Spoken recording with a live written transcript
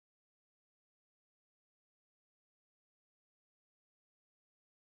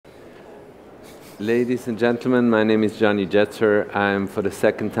Ladies and gentlemen, my name is Gianni Jetzer. I'm for the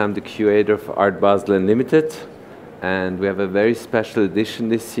second time the curator for Art Basel Unlimited, and we have a very special edition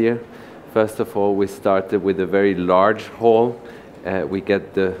this year. First of all, we started with a very large hall. We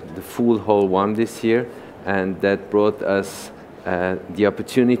get the full hall one this year, and that brought us the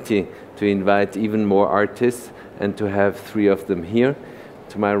opportunity to invite even more artists and to have 3 of them here.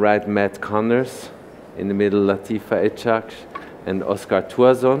 To my right, Matt Connors, in the middle, Latifa, Echakhch, and Oscar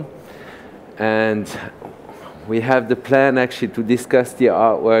Tuazon. And we have the plan actually to discuss the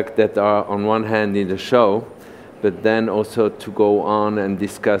artwork that are on one hand in the show, but then also to go on and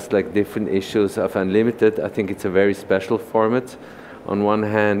discuss like different issues of Unlimited. I think it's a very special format. On one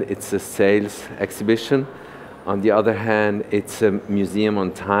hand, it's a sales exhibition. On the other hand, it's a museum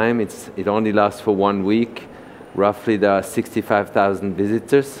on time. It only lasts for 1 week. Roughly there are 65,000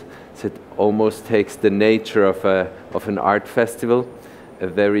 visitors. So it almost takes the nature of an art festival. A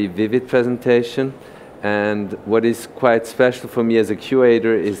very vivid presentation, and what is quite special for me as a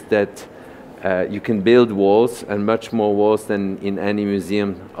curator is that you can build walls, and much more walls than in any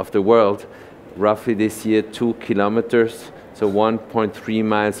museum of the world. Roughly this year 2 kilometers, so 1.3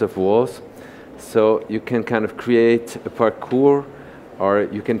 miles of walls. So you can kind of create a parkour, or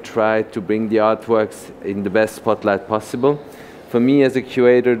you can try to bring the artworks in the best spotlight possible. For me as a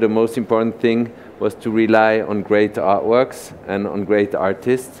curator, the most important thing was to rely on great artworks and on great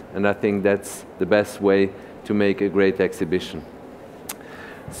artists, and I think that's the best way to make a great exhibition.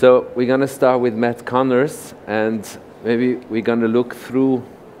 So we're going to start with Matt Connors, and maybe we're going to look through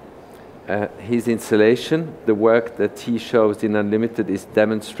his installation. The work that he shows in Unlimited is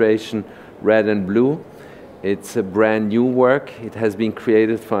Demonstration Red and Blue. It's a brand new work. It has been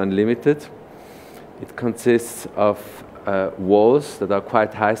created for Unlimited. It consists of walls that are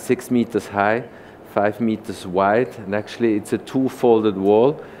quite high, 6 meters high, 5 meters wide, and actually it's a 2-folded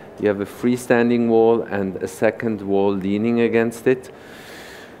wall. You have a freestanding wall and a second wall leaning against it.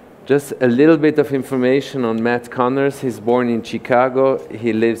 Just a little bit of information on Matt Connors. He's born in Chicago.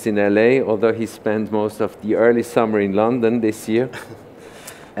 He lives in LA, although he spent most of the early summer in London this year.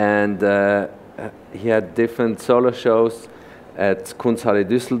 And he had different solo shows at Kunsthalle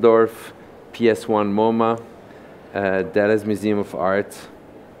Düsseldorf, PS1 MoMA, Dallas Museum of Art.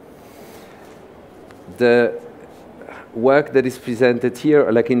 The work that is presented here,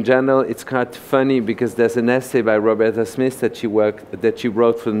 like in general, it's quite funny because there's an essay by Roberta Smith that she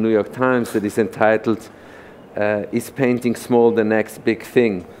wrote for the New York Times that is entitled, "Is Painting Small the Next Big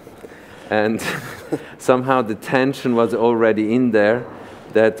Thing?" And somehow the tension was already in there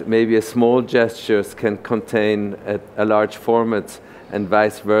that maybe a small gestures can contain a large format and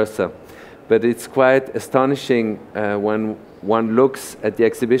vice versa. But it's quite astonishing when one looks at the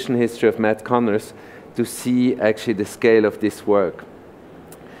exhibition history of Matt Connors to see actually the scale of this work.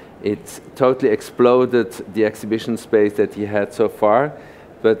 It totally exploded the exhibition space that he had so far,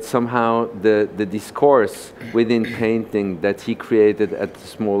 but somehow the discourse within painting that he created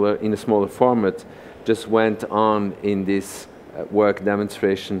in a smaller format just went on in this work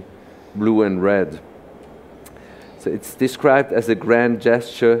Demonstration Blue and Red. So it's described as a grand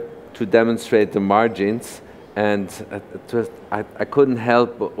gesture to demonstrate the margins. And I couldn't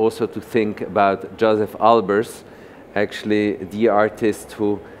help but also to think about Joseph Albers, actually the artist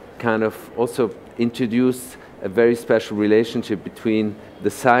who kind of also introduced a very special relationship between the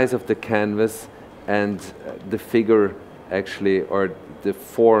size of the canvas and the figure actually, or the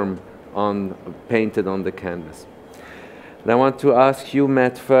form painted on the canvas. And I want to ask you,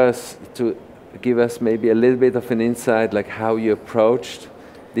 Matt, first to give us maybe a little bit of an insight, like how you approached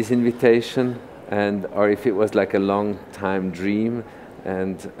this invitation, or if it was like a long time dream,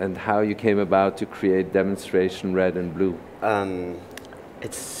 and how you came about to create Demonstration Red and Blue.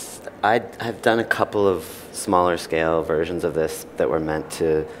 I've done a couple of smaller scale versions of this that were meant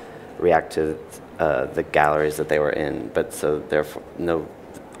to react to the galleries that they were in, but so therefore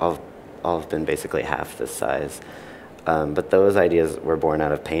all have been basically half this size. But those ideas were born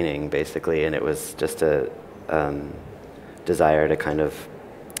out of painting basically, and it was just a desire to kind of,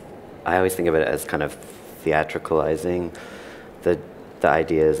 I always think of it as kind of theatricalizing the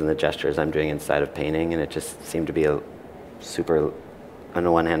ideas and the gestures I'm doing inside of painting, and it just seemed to be a super, on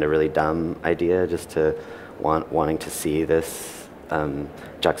the one hand, a really dumb idea, just to wanting to see this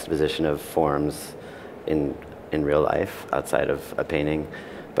juxtaposition of forms in real life outside of a painting.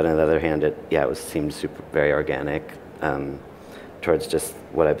 But on the other hand, it seemed very organic towards just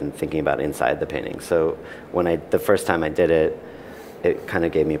what I've been thinking about inside the painting. So the first time I did it, it kind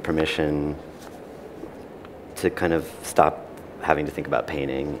of gave me permission to kind of stop having to think about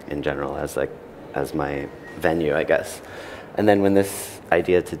painting in general as like as my venue, I guess. And then when this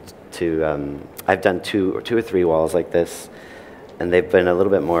idea I've done two or three walls like this, and they've been a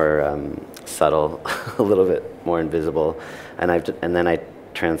little bit more subtle, a little bit more invisible, and then I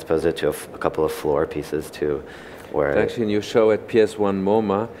transposed it to a couple of floor pieces too, where actually in your show at PS1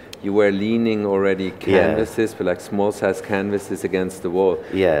 MoMA, you were leaning already canvases, but like small size canvases against the wall.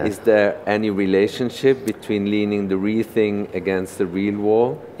 Yeah. Is there any relationship between leaning the real thing against the real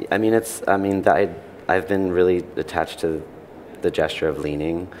wall? I mean, I've been really attached to the gesture of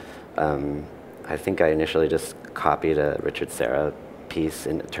leaning. I think I initially just copied a Richard Serra piece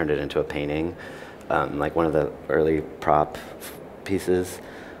and turned it into a painting, like one of the early prop pieces.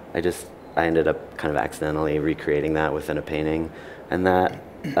 I ended up kind of accidentally recreating that within a painting, and that,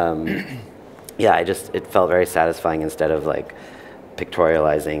 it felt very satisfying instead of like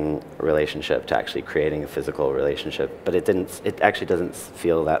pictorializing a relationship to actually creating a physical relationship. But it actually doesn't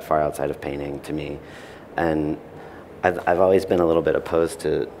feel that far outside of painting to me, and I've always been a little bit opposed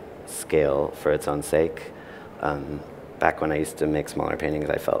to scale for its own sake. Back when I used to make smaller paintings,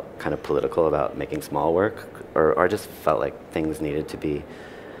 I felt kind of political about making small work, or just felt like things needed to be,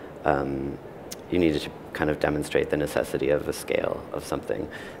 you needed to kind of demonstrate the necessity of a scale of something.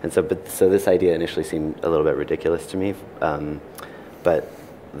 And so this idea initially seemed a little bit ridiculous to me, but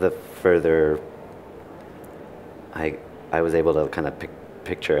the further I was able to kind of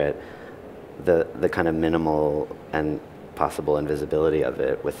picture it, the kind of minimal and possible invisibility of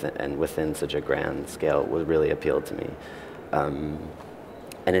it within such a grand scale would really appeal to me.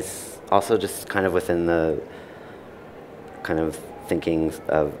 And it's also just kind of within the kind of thinking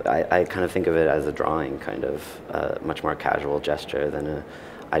of, I kind of think of it as a drawing, kind of much more casual gesture than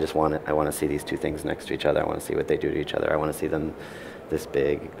I want to see these two things next to each other. I want to see what they do to each other. I want to see them this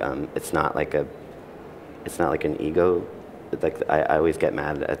big. It's not like an ego. Like I always get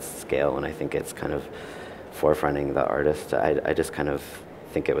mad at scale when I think it's kind of forefronting the artist. I just kind of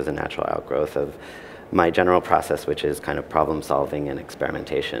think it was a natural outgrowth of my general process, which is kind of problem solving and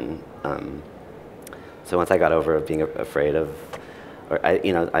experimentation. So once I got over being afraid of,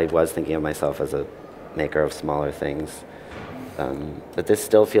 I was thinking of myself as a maker of smaller things. But this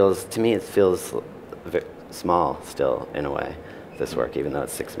still feels, to me, it feels small still in a way, this work, even though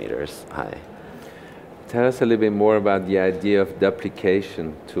it's 6 meters high. Tell us a little bit more about the idea of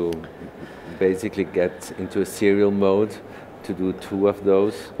duplication, to basically get into a serial mode, to do 2 of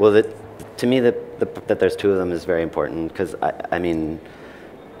those. Well, to me, that there's 2 of them is very important, because I mean,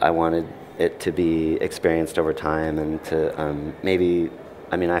 I wanted it to be experienced over time, and to maybe,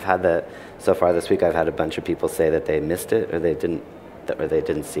 I mean, I've had that so far this week. I've had a bunch of people say that they missed it, or they didn't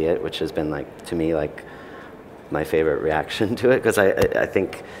see it, which has been like, to me, like my favorite reaction to it, because I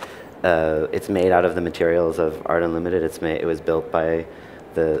think it's made out of the materials of Art Unlimited. It was built by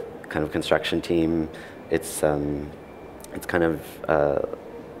the kind of construction team. It's kind of a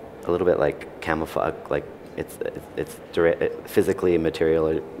little bit like camouflage, like it physically material,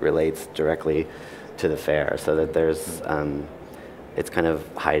 it relates directly to the fair, so that there's it's kind of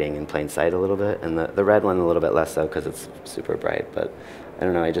hiding in plain sight a little bit, and the red one a little bit less so because it's super bright. But I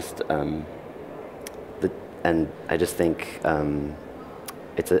don't know, I just I just think the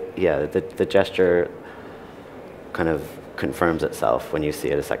gesture kind of confirms itself when you see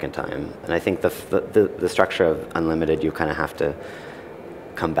it a second time. And I think the structure of Unlimited, you kind of have to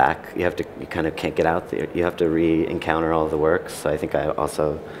come back. You kind of can't get out there. You have to re-encounter all the works. So I think I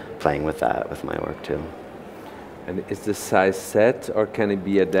also playing with that with my work too. And is the size set, or can it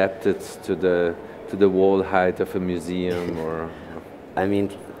be adapted to the wall height of a museum? Or I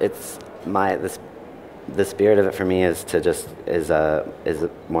mean, it's the spirit of it for me is to just is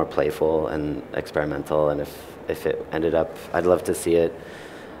more playful and experimental. And if it ended up, I'd love to see it.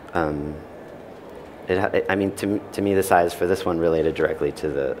 I mean, to me, the size for this one related directly to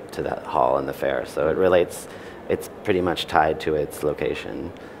that hall and the fair. So it relates. It's pretty much tied to its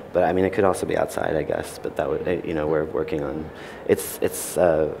location. But I mean, it could also be outside, I guess. But that would, we're working on. It's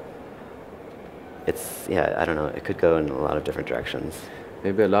yeah. I don't know. It could go in a lot of different directions.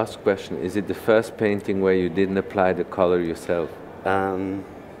 Maybe a last question: is it the first painting where you didn't apply the color yourself?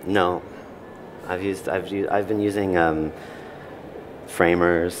 No, I've been using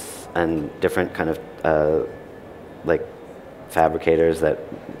framers and different kind of like fabricators that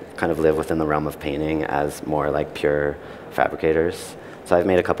kind of live within the realm of painting as more like pure fabricators. So I've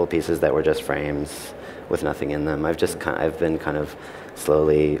made a couple pieces that were just frames with nothing in them. I've been kind of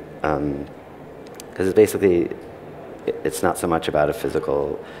slowly, because it's basically, it's not so much about a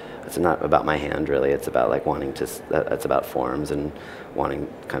physical, it's not about my hand really, it's about like it's about forms and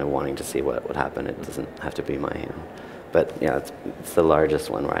wanting to see what would happen. It doesn't have to be my hand. But yeah, it's the largest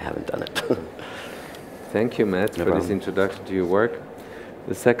one where I haven't done it. Thank you, Matt, for this introduction to your work.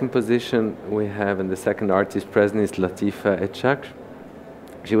 The second position we have, and the second artist present, is Latifa Echakhch.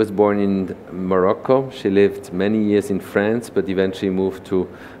 She was born in Morocco. She lived many years in France, but eventually moved to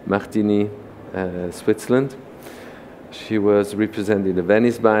Martigny, Switzerland. She was represented in the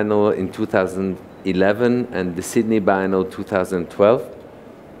Venice Biennale in 2011 and the Sydney Biennale 2012.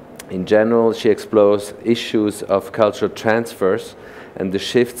 In general, she explores issues of cultural transfers and the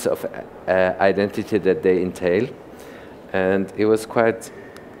shifts of identity that they entail. And it was quite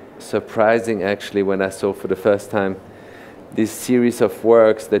surprising, actually, when I saw for the first time this series of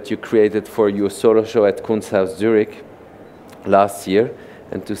works that you created for your solo show at Kunsthaus Zurich last year,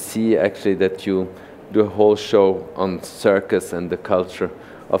 and to see actually that you do a whole show on circus and the culture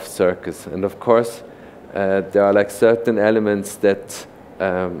of circus. And of course, there are like certain elements that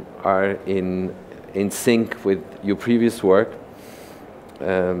are in sync with your previous work.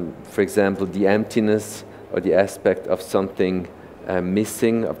 For example, the emptiness or the aspect of something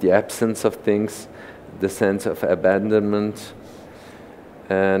missing, of the absence of things, the sense of abandonment.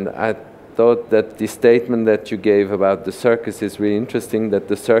 And I thought that the statement that you gave about the circus is really interesting, that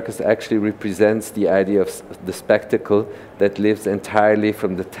the circus actually represents the idea of the spectacle that lives entirely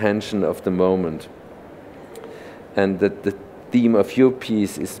from the tension of the moment. And that the theme of your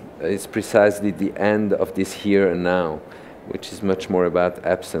piece is precisely the end of this here and now, which is much more about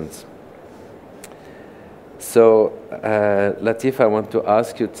absence. So, Latifa, I want to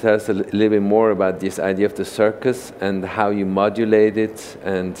ask you to tell us a little bit more about this idea of the circus and how you modulate it.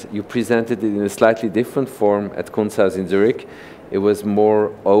 And you presented it in a slightly different form at Kunsthaus in Zurich. It was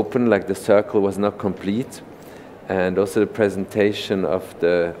more open, like the circle was not complete. And also the presentation of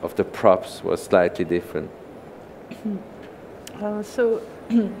the props was slightly different. So,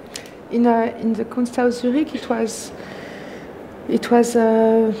 in the Kunsthaus Zurich, it was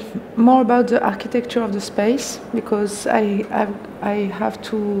more about the architecture of the space, because I had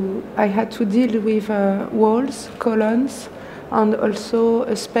to deal with walls, columns, and also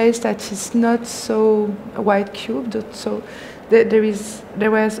a space that is not so white cubed. So there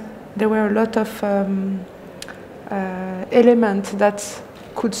were a lot of elements that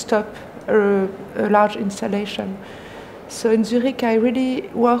could stop a large installation. So in Zurich, I really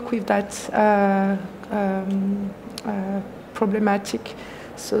work with that problematic.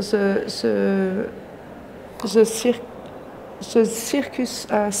 So the circus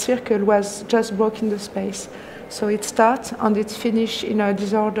circle was just broken the space. So it starts and it finished in a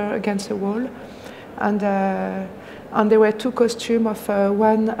disorder against the wall. And there were two costumes of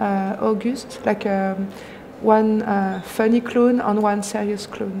one August, like one funny clown and one serious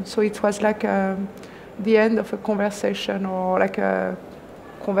clown. So it was like the end of a conversation, or like a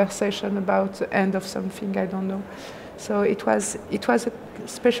conversation about the end of something, I don't know. So it was a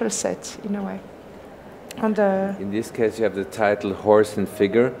special set in a way. And in this case, you have the title Horse and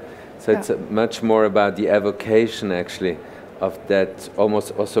Figure. So it's much more about the evocation, actually, of that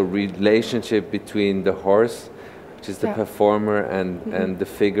almost also relationship between the horse, which is the performer, and the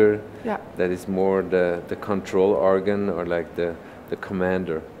figure that is more the control organ, or like the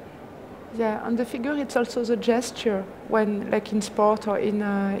commander. Yeah, and the figure, it's also the gesture when, like in sport or in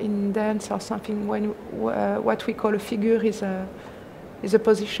dance or something, when what we call a figure is a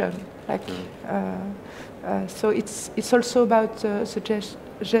position. Like, so it's also about the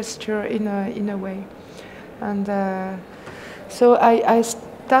gesture in a way. And so I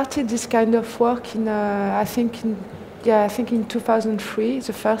started this kind of work in I think in 2003,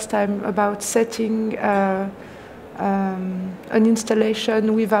 the first time, about setting an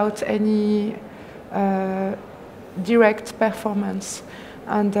installation without any direct performance,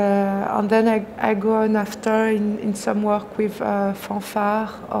 and then I go on after in some work with fanfare,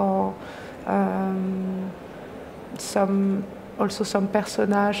 or some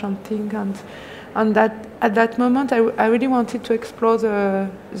personage and thing, and that at that moment I really wanted to explore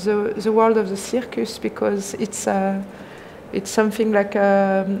the world of the circus, because it's something like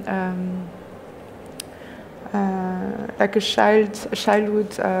a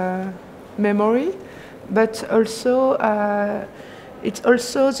childhood memory, but also it's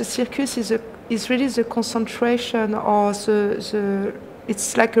also the circus is really the concentration, or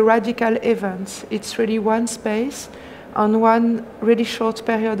it's like a radical event. It's really one space on one really short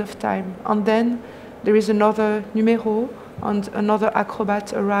period of time, and then there is another numero, and another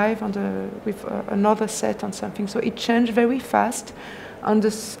acrobat arrive with another set and something. So it changed very fast. And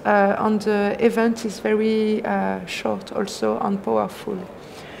the event is very short also and powerful.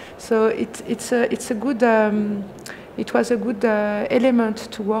 So it was a good element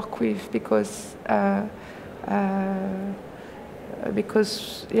to work with, because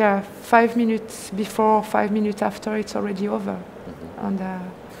because 5 minutes before, 5 minutes after, it's already over. And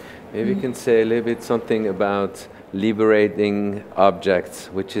maybe you can say a little bit something about liberating objects,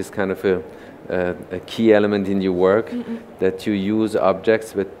 which is kind of a key element in your work, that you use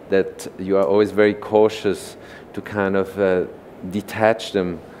objects, but that you are always very cautious to kind of detach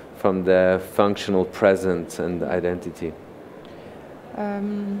them from their functional presence and identity.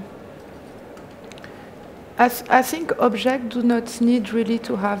 I think objects do not need really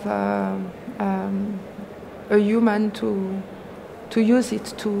to have a human to use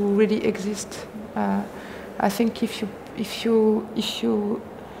it to really exist. I think if you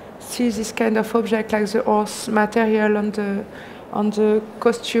see this kind of object like the horse material on the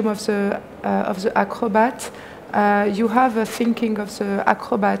costume of the acrobat, you have a thinking of the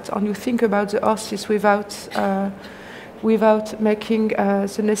acrobat, and you think about the horses without making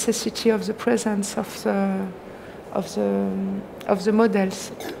the necessity of the presence of the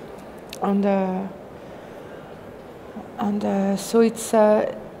models, and so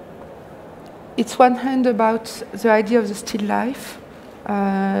it's one hand about the idea of the still life,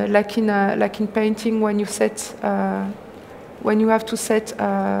 like in painting when you have to set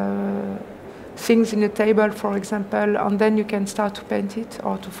things in a table, for example, and then you can start to paint it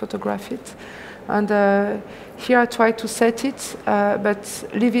or to photograph it. And here I try to set it, but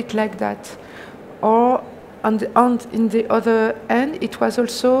leave it like that. Or in the other end, it was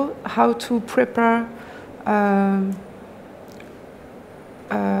also how to prepare a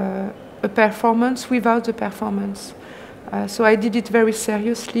performance without the performance. So I did it very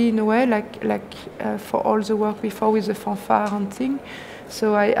seriously in a way, like for all the work before with the fanfare and thing.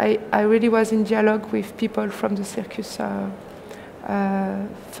 So I really was in dialogue with people from the circus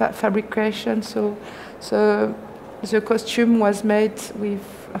fabrication. So the costume was made with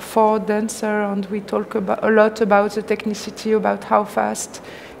 4 dancers, and we talk a lot about the technicity, about how fast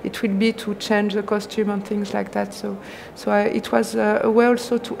it will be to change the costume and things like that. So it was a way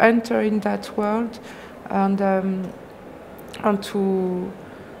also to enter in that world,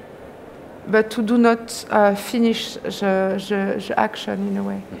 but to do not finish the action in a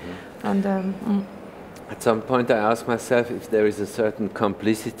way. And at some point I asked myself if there is a certain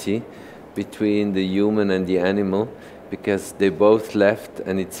complicity between the human and the animal, because they both left,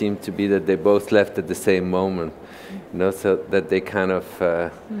 and it seemed to be that they both left at the same moment, you know, so that they kind of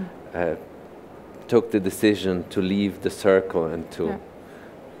took the decision to leave the circle and to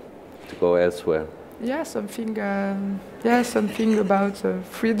go elsewhere. Yeah, something about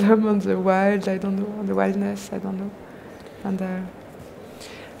freedom and the wild. I don't know, the wildness. I don't know, and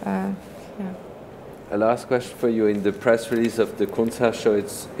A last question for you. In the press release of the Kunsthaus show,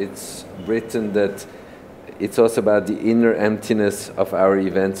 it's written that it's also about the inner emptiness of our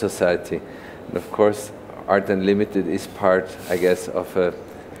event society. And of course, Art Unlimited is part, I guess, of a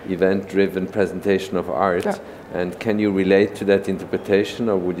event-driven presentation of art. Yeah. And can you relate to that interpretation,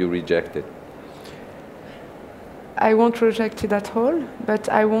 or would you reject it? I won't reject it at all, but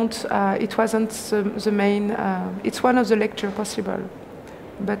I won't. It wasn't the main. It's one of the lectures possible,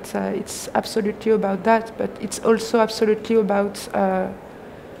 but it's absolutely about that. But it's also absolutely about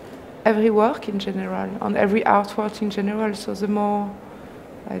every work in general, and every artwork in general. So the more,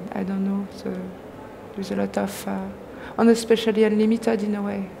 I don't know. There's a lot of, and especially Unlimited in a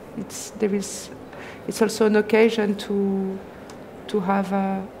way. It's also an occasion to have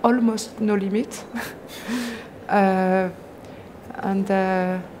almost no limit.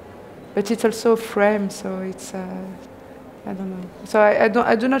 But it's also a frame, so it's I don't know. So I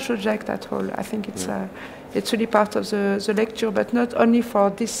do not reject at all. I think it's really part of the lecture, but not only for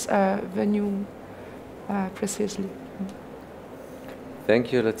this venue precisely.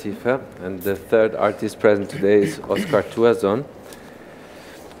 Thank you, Latifa. And the third artist present today is Oscar Tuazon.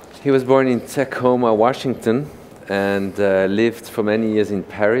 He was born in Tacoma, Washington, and lived for many years in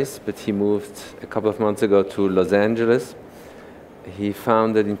Paris, but he moved a couple of months ago to Los Angeles. He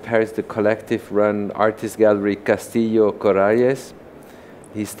founded in Paris the collective-run artist gallery Castillo Corrales.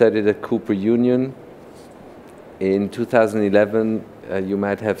 He studied at Cooper Union. In 2011, you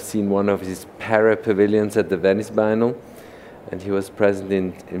might have seen one of his para-pavilions at the Venice Biennale, and he was present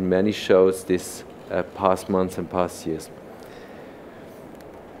in many shows this past months and past years.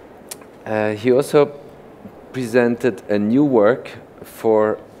 He also presented a new work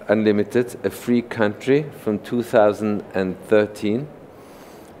for Unlimited, A Free Country, from 2013.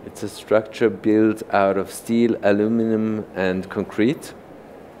 It's a structure built out of steel, aluminum, and concrete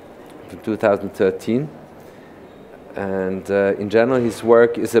from 2013. And in general, his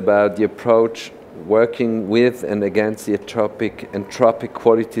work is about the approach working with and against the entropic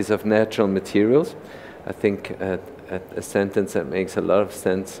qualities of natural materials. I think a sentence that makes a lot of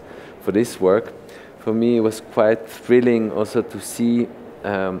sense for this work. For me, it was quite thrilling also to see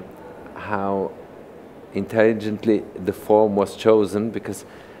how intelligently the form was chosen, because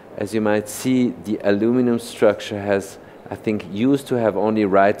as you might see, the aluminum structure has, I think, used to have only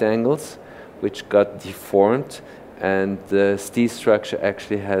right angles, which got deformed, and the steel structure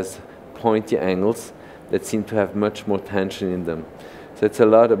actually has pointy angles that seem to have much more tension in them. So it's a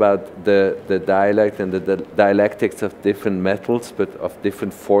lot about the dialect and the dialectics of different metals, but of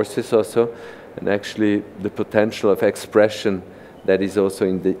different forces also, and actually the potential of expression that is also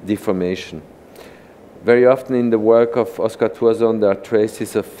in the deformation. Very often in the work of Oscar Tuazon, there are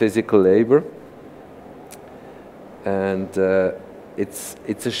traces of physical labor, and it's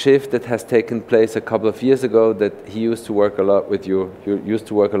a shift that has taken place a couple of years ago. That he used to work a lot with you used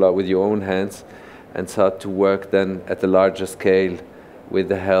to work a lot with your own hands, and start to work then at a larger scale with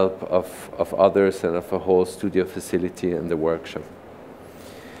the help of others and of a whole studio facility and the workshop.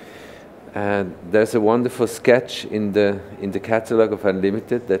 And there's a wonderful sketch in the catalog of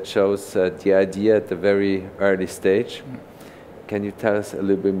Unlimited that shows the idea at the very early stage. Can you tell us a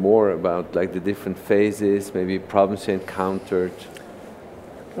little bit more about like the different phases, maybe problems you encountered?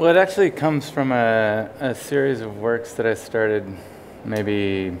 Well, it actually comes from a series of works that I started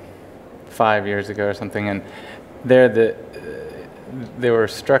maybe 5 years ago or something, and there were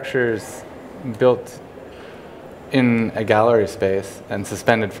structures built in a gallery space and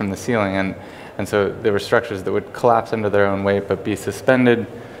suspended from the ceiling, and so there were structures that would collapse under their own weight but be suspended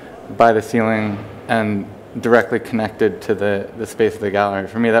by the ceiling and directly connected to the space of the gallery.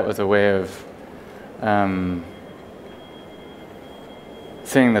 For me, that was a way of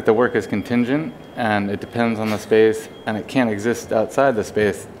saying that the work is contingent and it depends on the space and it can't exist outside the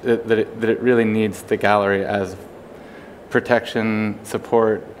space, that it really needs the gallery as protection,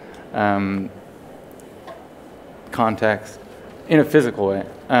 support, context in a physical way.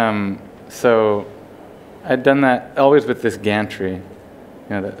 So I'd done that always with this gantry,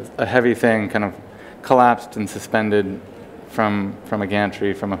 a heavy thing kind of collapsed and suspended from a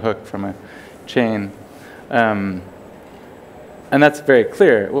gantry, from a hook, from a chain. And that's very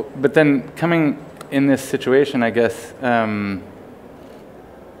clear. But then coming in this situation, I guess,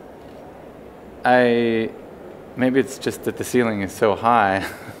 maybe it's just that the ceiling is so high.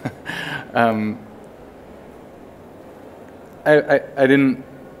 I didn't,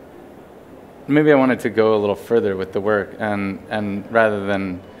 maybe I wanted to go a little further with the work, and rather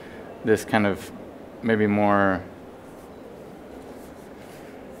than this kind of maybe more,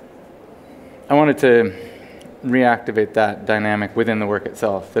 I wanted to reactivate that dynamic within the work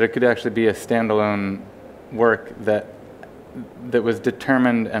itself, that it could actually be a standalone work that was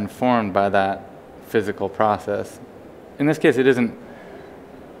determined and formed by that physical process. In this case, it isn't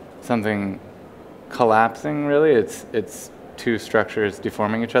something collapsing, really. It's two structures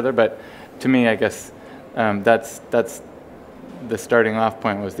deforming each other, but to me, I guess that's the starting off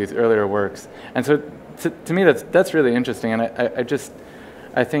point, was these earlier works. And so to me, that's really interesting, and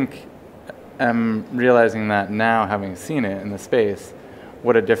I think I'm realizing that now, having seen it in the space,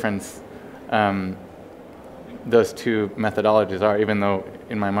 what a difference those two methodologies are, even though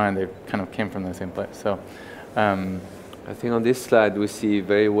in my mind they kind of came from the same place. So I think on this slide we see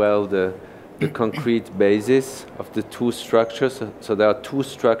very well the concrete basis of the two structures. So there are two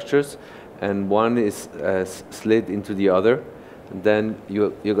structures, and one is slid into the other. And then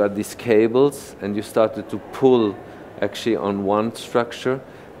you got these cables, and you started to pull actually on one structure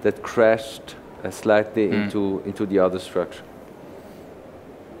that crashed slightly into the other structure.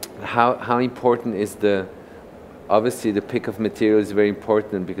 How important is obviously the pick of material is very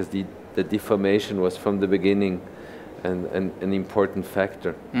important, because the deformation was from the beginning an important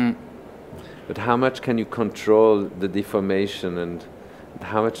factor. But how much can you control the deformation, and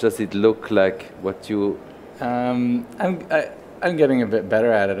how much does it look like what you... I'm getting a bit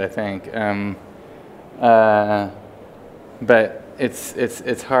better at it, I think. But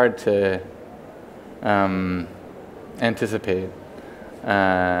it's hard to anticipate.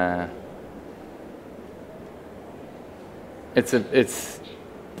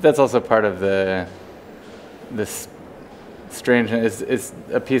 That's also part of this strangeness. It's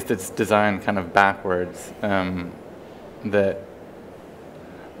a piece that's designed kind of backwards. That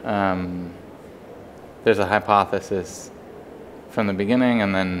there's a hypothesis from the beginning,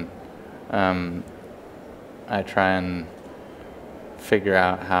 and then I try and figure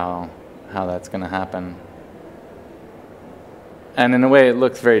out how that's going to happen. And in a way, it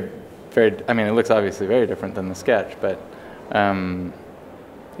looks very, I mean, it looks obviously very different than the sketch, but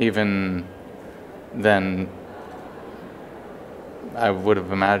even then, I would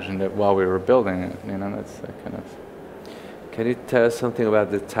have imagined it while we were building it. That's a kind of Can you tell us something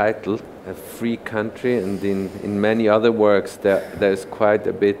about the title, A Free Country? And in many other works, there's quite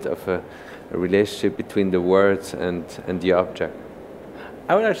a bit of a relationship between the words and the object.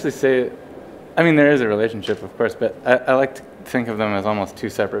 I would actually say, I mean, there is a relationship, of course, but I like to think of them as almost two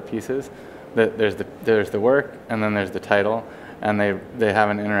separate pieces. That there's the work, and then there's the title, and they have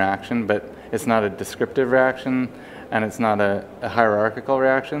an interaction, but it's not a descriptive reaction, and it's not a hierarchical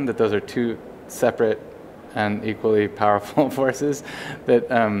reaction. That those are two separate and equally powerful forces that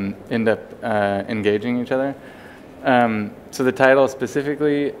end up engaging each other. So the title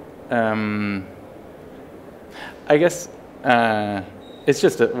specifically, I guess it's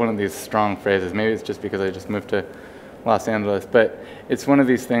just one of these strong phrases. Maybe it's just because I just moved to Los Angeles, but it's one of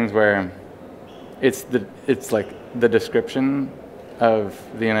these things where it's like the description of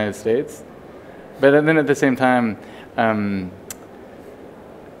the United States, but then at the same time,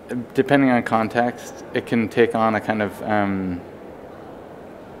 depending on context, it can take on a kind of,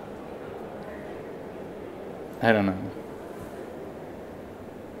 I don't know.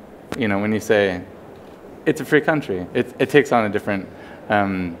 You know, when you say, it's a free country, it takes on a different,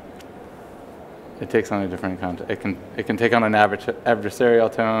 it takes on a different context. It can take on an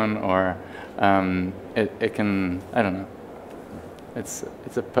adversarial tone, or it can, I don't know. It's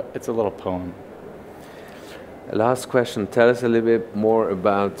a little poem. Last question. Tell us a little bit more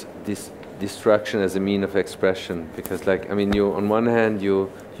about this destruction as a mean of expression, because, like, I mean, on one hand you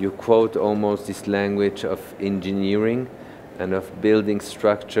quote almost this language of engineering and of building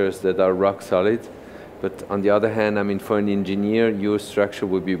structures that are rock solid, but on the other hand, I mean, for an engineer, your structure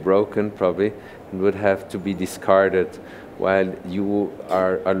would be broken probably and would have to be discarded, while you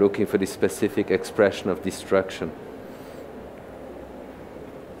are looking for this specific expression of destruction.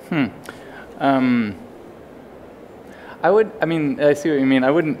 I mean, I see what you mean.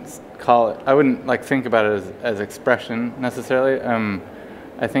 I wouldn't like think about it as expression necessarily.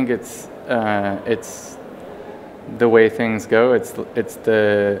 I think it's the way things go. It's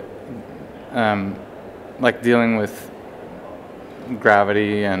the like dealing with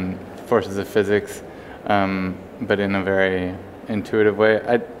gravity and forces of physics, but in a very intuitive way.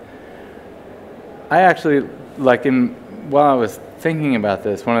 I actually, like, while I was thinking about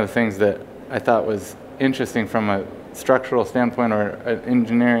this, one of the things that I thought was interesting from a structural standpoint or an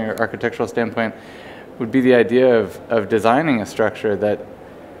engineering or architectural standpoint would be the idea of designing a structure that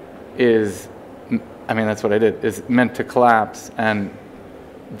is, I mean, that's what I did, is meant to collapse and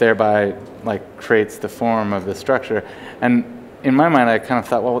thereby like creates the form of the structure. And in my mind, I kind of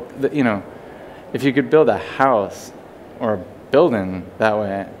thought, well, you know, if you could build a house or a building that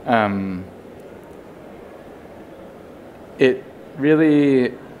way, it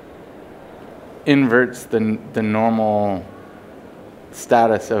really inverts the normal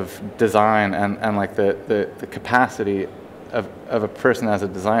status of design and like the capacity of a person as a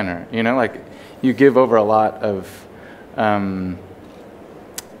designer. You know, like you give over a lot of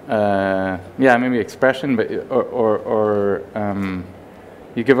yeah, maybe expression, but or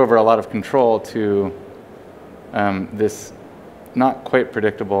you give over a lot of control to this not quite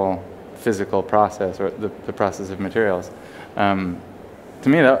predictable physical process, or the process of materials. To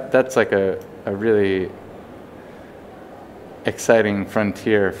me, that's like a really exciting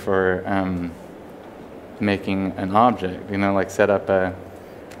frontier for making an object. You know, like set up a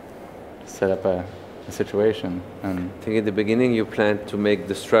situation. I think at the beginning you planned to make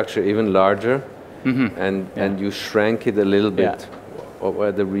the structure even larger, and you shrank it a little bit. Yeah. What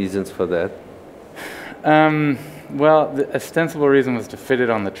were the reasons for that? Well, the ostensible reason was to fit it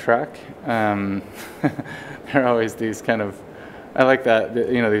on the truck. There are always these kind of, I like that,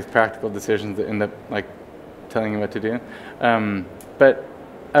 you know, these practical decisions that end up like telling you what to do. But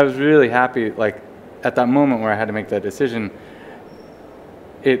I was really happy, like at that moment where I had to make that decision,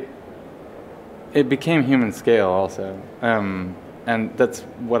 it became human scale also. And that's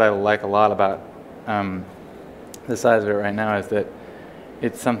what I like a lot about the size of it right now, is that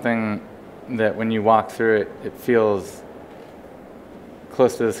it's something that when you walk through it, it feels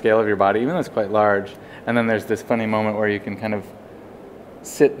close to the scale of your body, even though it's quite large. And then there's this funny moment where you can kind of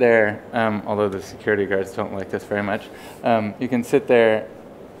sit there, although the security guards don't like this very much. You can sit there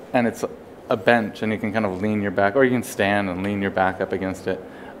and it's a bench and you can kind of lean your back, or you can stand and lean your back up against it.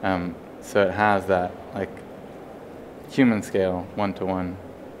 So it has that like human scale, one-to-one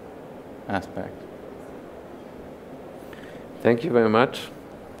aspect. Thank you very much.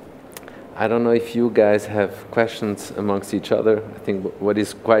 I don't know if you guys have questions amongst each other. I think what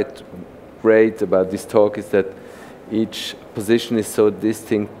is quite great about this talk is that each position is so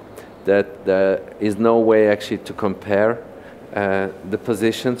distinct that there is no way actually to compare the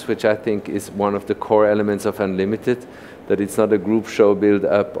positions, which I think is one of the core elements of Unlimited, that it's not a group show built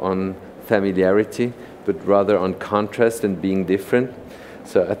up on familiarity, but rather on contrast and being different.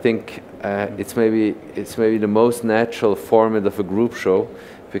 So I think it's maybe the most natural format of a group show,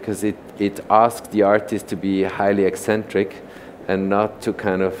 because it asks the artist to be highly eccentric and not to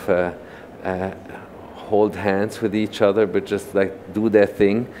kind of hold hands with each other, but just like do their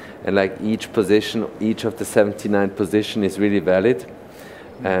thing. And like each position, each of the 79 position is really valid.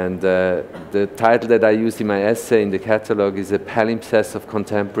 And the title that I use in my essay in the catalog is A Palimpsest of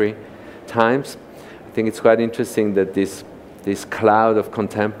Contemporary Times. I think it's quite interesting that this cloud of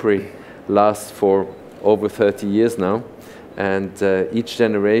contemporary lasts for over 30 years now. And each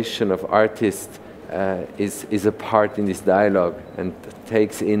generation of artists is a part in this dialogue and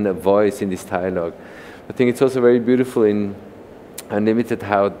takes in a voice in this dialogue. I think it's also very beautiful in Unlimited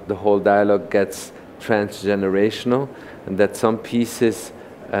how the whole dialogue gets transgenerational, and that some pieces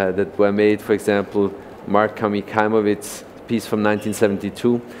that were made, for example, Mark Kamikaimovic's piece from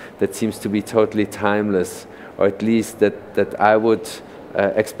 1972, that seems to be totally timeless, or at least that I would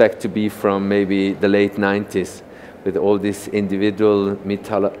expect to be from maybe the late 90s, with all these individual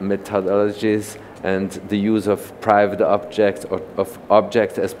methodologies and the use of private objects, or of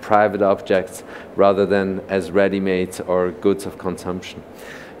objects as private objects rather than as ready-made or goods of consumption.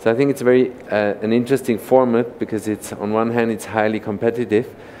 So I think it's very an interesting format, because it's, on one hand, it's highly competitive,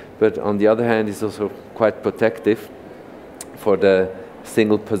 but on the other hand, it's also quite protective for the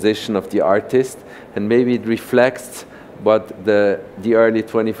single position of the artist, and maybe it reflects what the early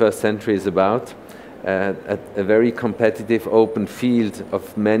 21st century is about. A very competitive open field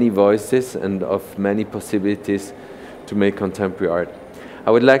of many voices and of many possibilities to make contemporary art. I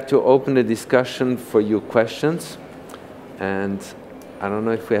would like to open the discussion for your questions, and I don't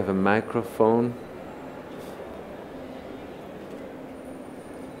know if we have a microphone.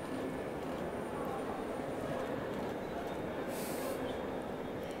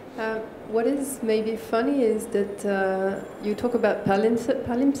 What is maybe funny is that you talk about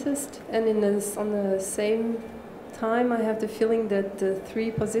palimpsest, and on the same time I have the feeling that the three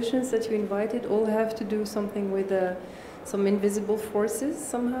positions that you invited all have to do something with some invisible forces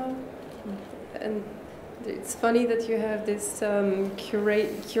somehow. And it's funny that you have this,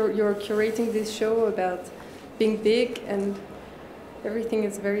 you're curating this show about being big, and everything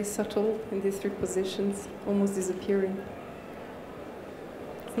is very subtle in these three positions, almost disappearing.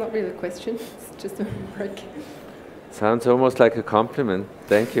 It's not really a question, it's just a remark. Sounds almost like a compliment.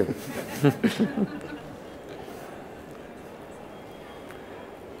 Thank you.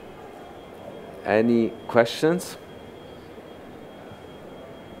 Any questions?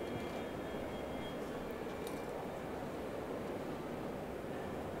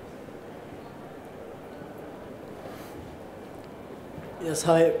 Yes,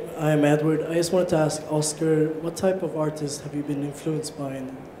 hi, I'm Edward. I just wanted to ask Oscar, what type of artists have you been influenced by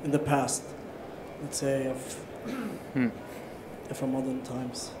in the past? Let's say from modern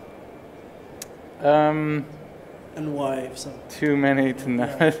times. And why, if so? Too many to know.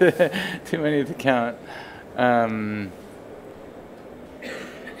 Yeah. Too many to count.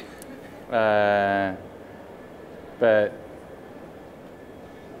 But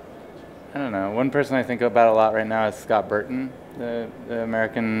I don't know. One person I think about a lot right now is Scott Burton, the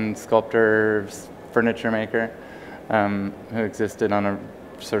American sculptor, furniture maker, who existed on a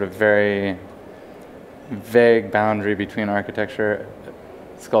sort of very vague boundary between architecture,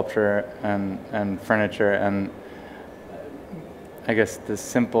 sculpture, and furniture. And I guess the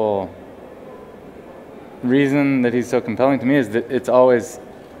simple reason that he's so compelling to me is that it's always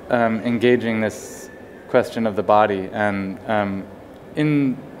engaging this question of the body, and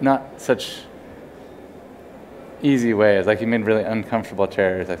in not such easy ways. Like, he made really uncomfortable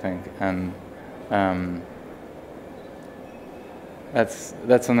chairs, I think, and that's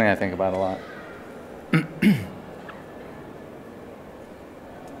something I think about a lot.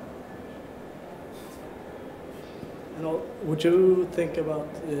 Would you think about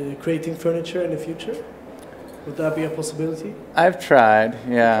creating furniture in the future? Would that be a possibility? I've tried,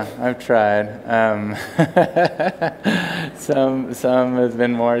 yeah, I've tried. Some have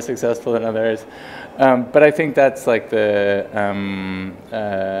been more successful than others, but I think that's like that's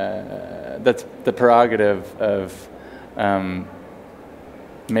the prerogative of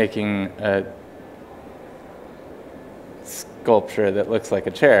making a sculpture that looks like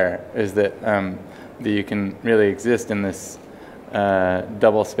a chair, is that that you can really exist in this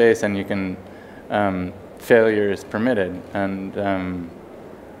double space, and you can failure is permitted, and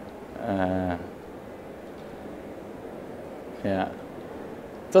yeah,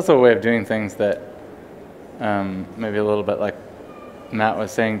 it's also a way of doing things that maybe a little bit like Matt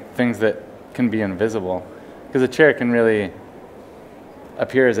was saying, things that can be invisible, because a chair can really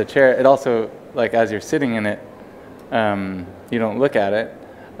appear as a chair. It also, like as you're sitting in it, you don't look at it.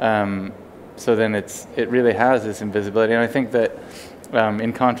 So then it really has this invisibility. And I think that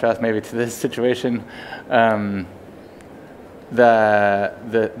in contrast maybe to this situation,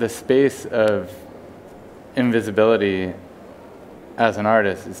 the space of invisibility as an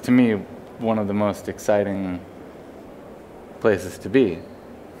artist is, to me, one of the most exciting places to be.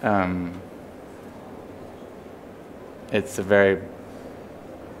 It's a very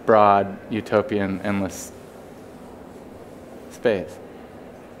broad, utopian, endless space.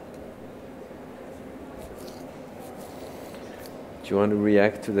 Do you want to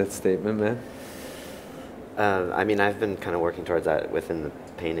react to that statement, man? I mean, I've been kind of working towards that within the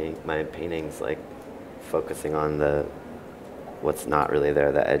my paintings, like focusing on what's not really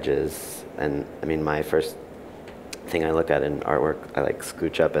there, the edges. And I mean, my first thing I look at in artwork, I like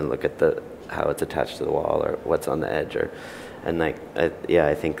scooch up and look at how it's attached to the wall or what's on the edge, and like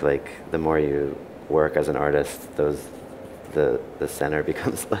I think like the more you work as an artist, the center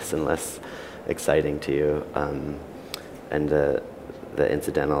becomes less and less exciting to you, and the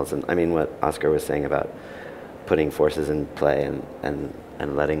incidentals. And I mean, what Oscar was saying about putting forces in play and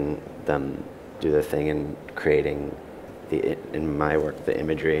letting them do the thing and creating in my work the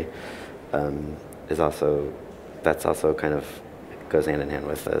imagery that's also kind of goes hand in hand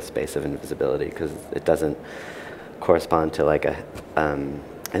with the space of invisibility, because it doesn't correspond to like I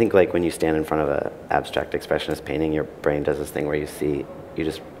think like when you stand in front of an abstract expressionist painting, your brain does this thing where you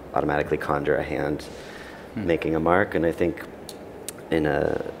just automatically conjure a hand making a mark. And I think in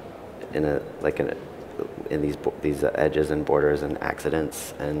these edges and borders and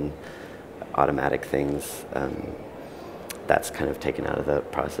accidents and automatic things, that's kind of taken out of the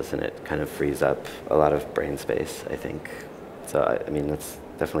process, and it kind of frees up a lot of brain space, I think. So I mean, that's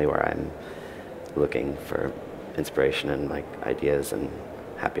definitely where I'm looking for inspiration and like ideas and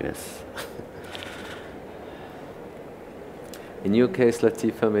happiness. In your case,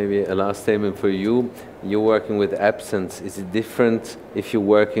 Latifa, maybe a last statement for you. You're working with absence. Is it different if you're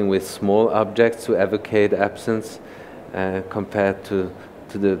working with small objects to evocate absence compared to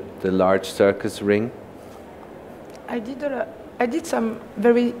the large circus ring? I did some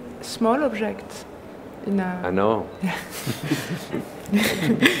very small objects. I know.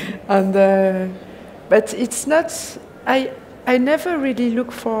 And but it's not. I never really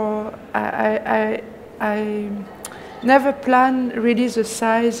look for. I never plan really the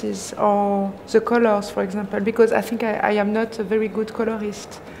sizes or the colors, for example, because I think I am not a very good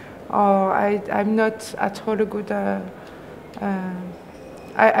colorist, or I'm not at all a good.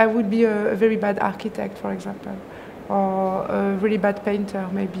 I would be a very bad architect, for example, or a really bad painter,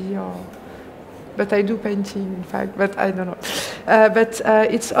 maybe, but I do painting, in fact, but I don't know.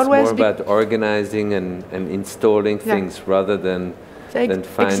 It's always more about organizing and installing things rather than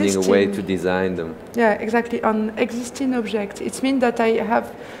finding a way to design them. Yeah, exactly. On existing objects, it means that I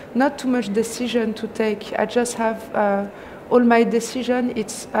have not too much decision to take. I just have all my decision.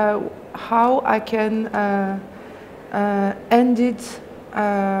 It's how I can end it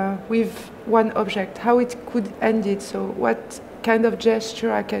with one object, how it could end it. So what kind of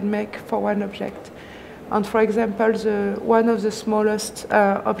gesture I can make for one object. And for example, one of the smallest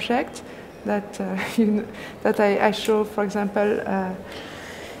objects that that I show, for example,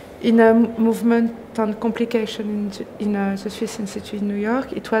 in a movement on complication in the Swiss Institute in New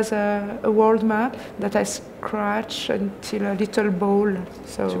York, it was a world map that I scratched until a little ball.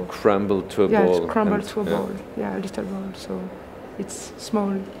 So to crumble to a ball. Yeah, to crumble to a ball. Yeah, a little ball. So it's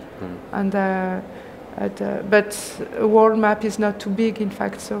small, and but a world map is not too big, in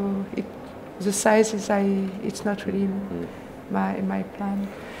fact. So the size is it's not really my plan.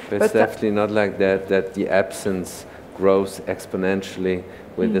 But it's definitely not like that the absence grows exponentially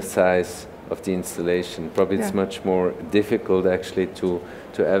with the size of the installation. Probably it's much more difficult actually to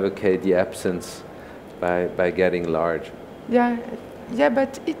evocate the absence by getting large. Yeah,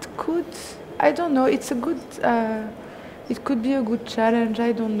 but it could, I don't know, it's a good, it could be a good challenge,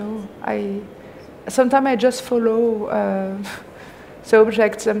 I don't know. Sometimes I just follow the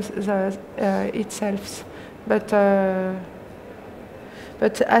object itself, but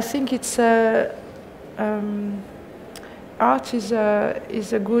I think it's art is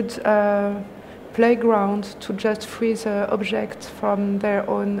a good playground to just free the object from their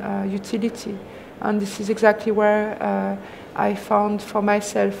own utility, and this is exactly where I found for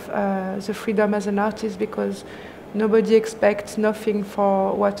myself the freedom as an artist, because nobody expects nothing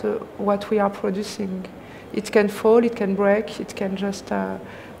for what we are producing. It can fall, it can break, it can just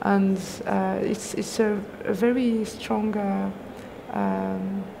and it's a very strong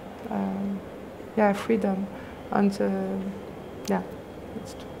freedom. and yeah.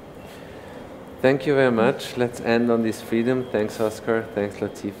 That's true. Thank you very much. Let's end on this freedom. Thanks, Oscar. Thanks,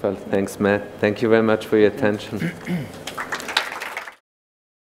 Latifa. Thanks, Matt. Thank you very much for your attention.